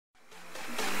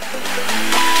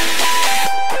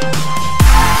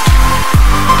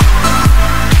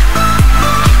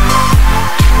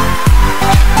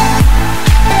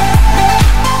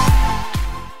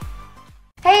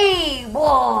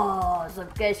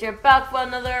here, back for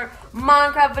another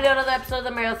Minecraft video, another episode of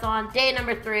the marathon, day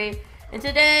number 3. And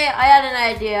today, I had an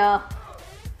idea.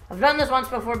 I've done this once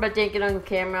before, but didn't get on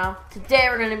camera. Today,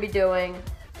 we're going to be doing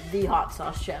the hot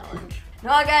sauce challenge.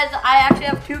 Now, guys, I actually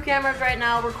have 2 cameras right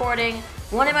now recording.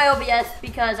 One in my OBS,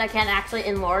 because I can't actually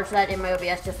enlarge that in my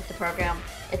OBS just with the program.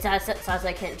 It's at a set size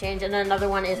I can't change. And then another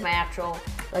one is my actual,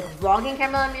 like, vlogging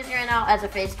camera that I'm using right now as a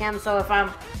face cam. So if I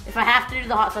have to do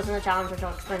the hot sauce in the challenge, which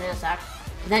I'll explain in a sec,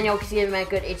 then you'll see my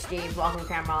good HD vlogging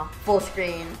camera, full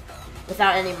screen,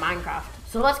 without any Minecraft.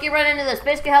 So let's get right into this.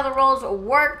 Basically how the rules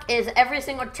work is every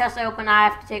single chest I open, I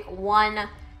have to take 1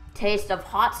 taste of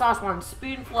hot sauce, 1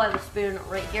 spoonful. I have a spoon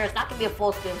right here. It's not going to be a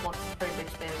full spoonful, it's a pretty big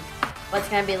spoon. But it's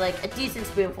going to be like a decent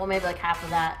spoonful, maybe like half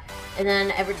of that. And then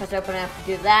every chest I open, I have to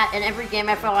do that. And every game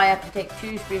I fill, I have to take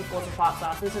 2 spoonfuls of hot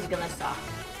sauce. This is going to suck.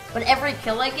 But every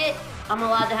kill I get, I'm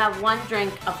allowed to have 1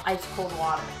 drink of ice cold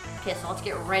water. Okay, so let's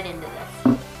get right into this.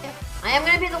 Yep. I am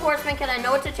going to be the horseman kid. I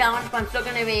know it's a challenge, but I'm still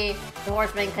going to be the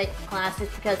horseman kid class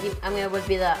just because I'm going to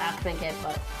be the axeman kid.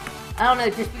 But I don't know,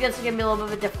 just because it's going to be a little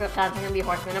bit of a difficult time, I'm going to be a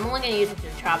horseman. I'm only going to use it to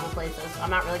travel places.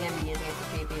 I'm not really going to be using it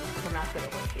for PvP because I'm not good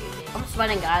at PvP. I'm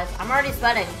sweating, guys. I'm already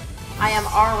sweating. I am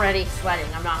already sweating.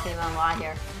 I'm not going to even lie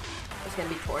here. It's going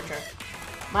to be torture.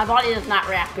 My body does not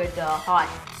react good to hot,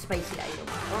 spicy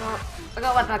items. I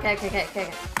got weapon. Okay.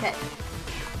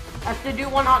 I have to do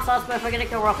 1 hot sauce, but if I get a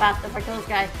kill real fast, if I kill this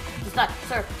guy, just die.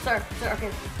 Sir, okay.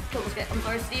 Kill this guy. I'm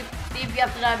sorry, Steve. Steve, you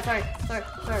have to die. I'm sorry. Sir.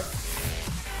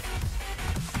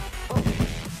 Oh,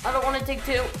 I don't want to take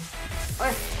 2. Okay.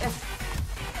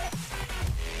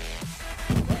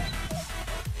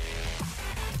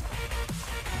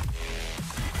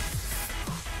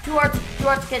 2 hearts,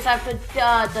 okay, so I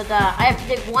have to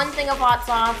take 1 thing of hot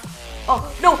sauce. Oh,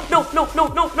 no,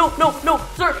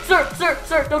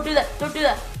 sir, don't do that.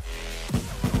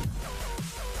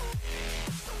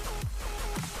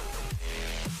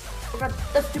 Oh god,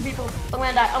 that's 2 people. I'm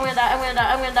gonna die. I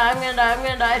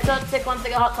still have to take 1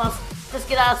 thing of hot sauce. Just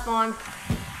get out of spawn.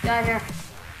 Get out of here.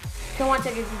 Don't want to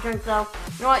take a few drinks though.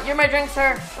 You know what, you're my drink,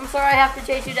 sir. I'm sorry I have to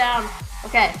chase you down.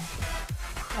 Okay.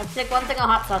 Let's take 1 thing of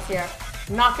hot sauce here.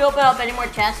 I'm not gonna open up any more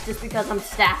chests just because I'm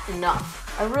stacked enough.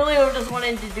 I really just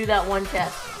wanted to do that 1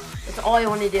 chest. That's all I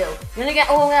want to do. You're gonna get.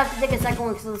 Oh, I'm gonna have to take a second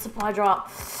one because of the supply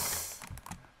drop.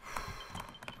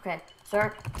 Okay,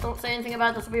 sir, don't say anything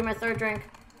about this. Will be my 3rd drink.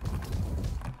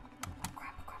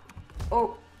 Crap.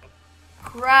 Oh,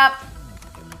 crap.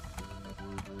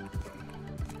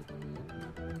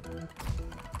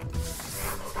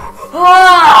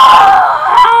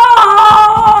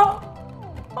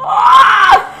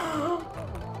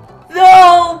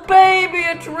 No, baby,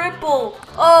 a triple.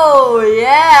 Oh,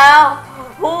 yeah.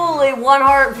 Holy 1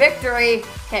 heart victory.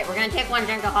 Okay, we're going to take 1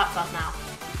 drink of hot sauce now.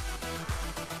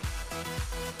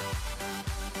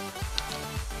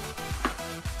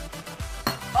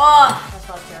 Oh, that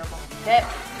smells terrible. Okay.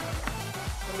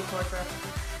 Let me torture.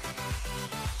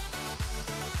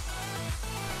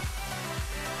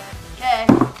 Okay.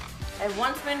 I have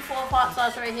 1 spoonful of hot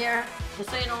sauce right here.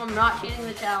 Just so you know, I'm not cheating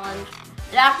the challenge.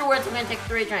 And afterwards, I'm going to take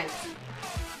 3 drinks.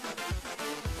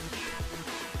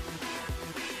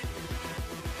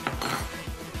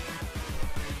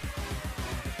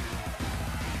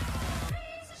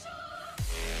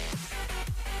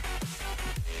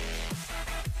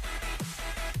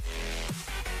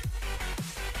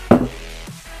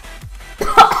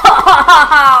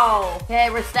 Okay,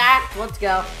 we're stacked. Let's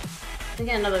go. Let's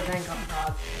get another drink on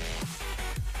top.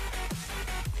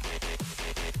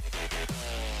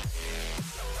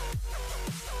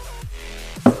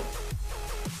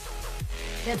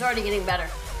 It's already getting better.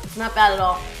 It's not bad at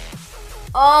all.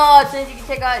 Oh, as soon as you can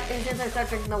take out, as soon as I start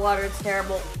drinking the water, it's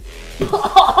terrible.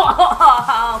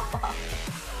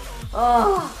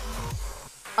 Oh.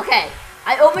 Okay,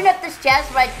 I opened up this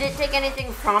chest, but I didn't take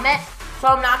anything from it. So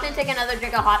I'm not going to take another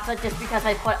drink of hot sauce just because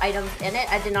I put items in it.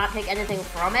 I did not take anything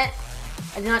from it.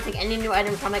 I did not take any new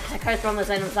items from it because I could have thrown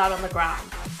those items out on the ground.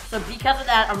 So because of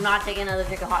that, I'm not taking another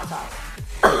drink of hot sauce.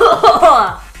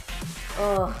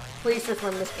 Oh, please just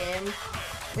win this game.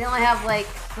 We only have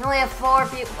 4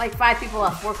 people, like 5 people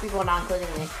left. 4 people not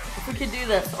including me. If we could do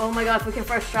this, oh my god, if we can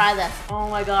first try this. Oh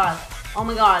my god,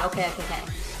 okay.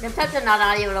 I'm tempted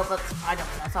not even know if that's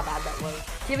how bad that was.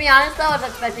 To be honest though, I was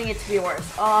expecting it to be worse.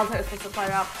 Oh, I'm supposed to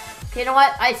fire off. Okay, you know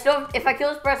what? If I kill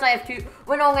this person, I have 2.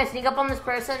 Wait, no, I'm gonna sneak up on this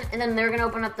person, and then they're gonna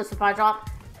open up the supply drop,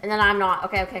 and then I'm not.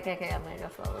 Okay. I'm gonna go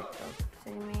slowly. Don't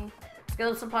see me. Let's go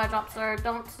to the supply drop, sir.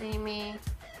 Don't see me.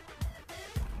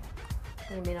 I'm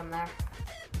gonna meet him there.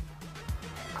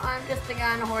 I'm just a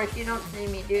guy on a horse. You don't see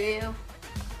me, do you?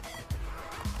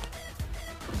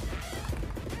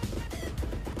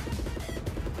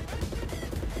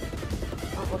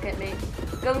 Don't get me.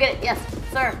 Go and get it. Yes,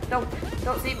 sir. Don't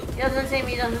see me. He doesn't see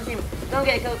me. He doesn't see me. Go and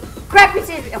get it. Go. Crap, he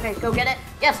sees me. Okay, go get it.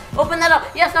 Yes, open that up.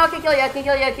 Yes, now I can kill you. I can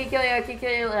kill you. I can kill you. I can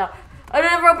kill you now. I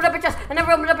never opened up a chest. I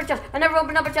never opened up a chest. I never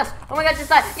opened up a chest. Oh my god, just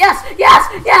died. Yes, yes,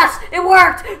 yes. It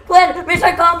worked. Plan, mission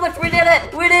accomplished. We did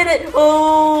it. We did it.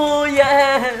 Oh,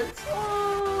 yes.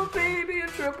 Oh, baby, a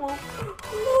triple.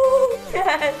 Oh,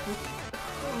 yes.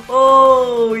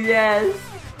 Oh, yes.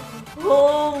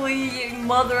 Holy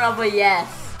mother of a yes.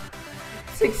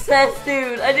 Success,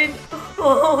 dude. I didn't.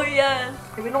 Oh, yes.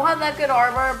 We don't have that good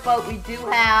armor, but we do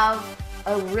have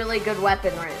a really good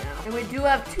weapon right now. And we do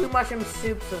have 2 mushroom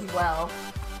soups as well.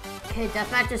 Okay,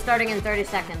 deathmatch is starting in 30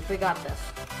 seconds. We got this.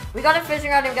 We got a fishing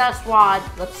rod and we got a squad.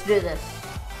 Let's do this.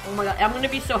 Oh my god, I'm gonna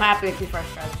be so happy if he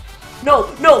first tries.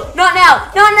 No, no, not now!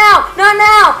 Not now! Not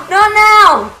now! Not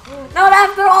now! Not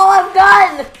after all I've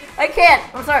done! I can't.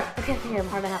 I'm sorry. I can't see him.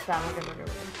 Hard to half down. We're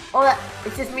good. Oh,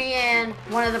 it's just me and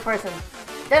one other person.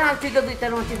 They don't have 2 good loot. They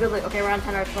don't have 2 good loot. Okay, we're on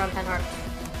 10 hearts. We're on 10 hearts.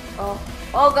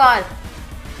 Oh god.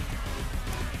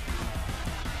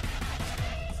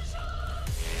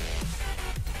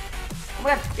 Oh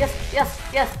my god,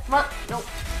 yes. No,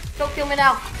 don't kill me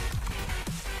now.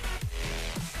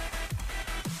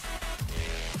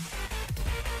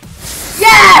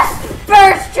 Yes!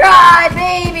 First try,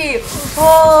 baby!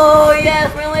 Oh,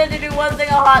 yes, we only had to do one thing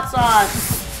of hot sauce.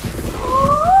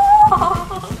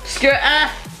 Screw it,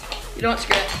 you don't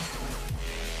screw it.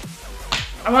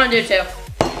 I want to do 2.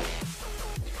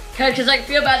 Because I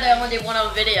feel bad that I only did 1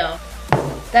 on video.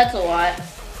 That's a lot.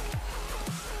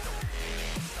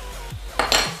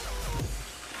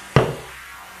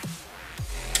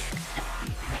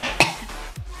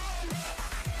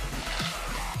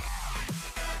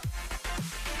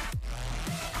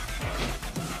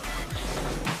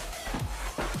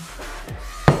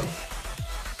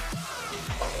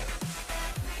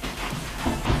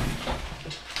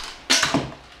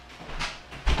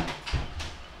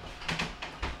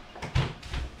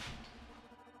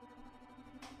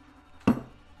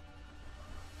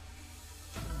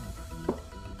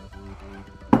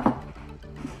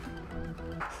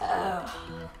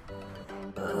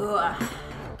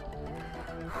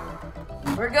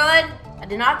 We're good. I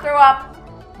did not throw up.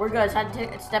 We're good. So I had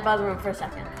to step out of the room for a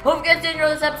second. Hope you guys did enjoy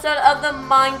this episode of the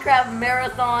Minecraft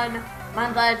Marathon.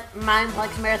 Mineplex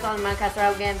Marathon Minecraft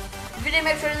Survival Games. If you did,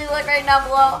 make sure to leave a like right down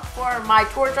below for my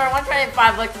torture. I want to try to hit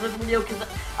 5 likes on this video because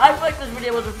I feel like this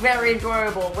video was very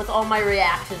enjoyable with all my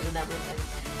reactions and everything.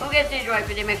 Hope you guys did enjoy. If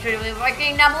you did, make sure to leave a like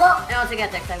down below. And I'll see you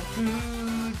guys next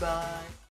time. Bye.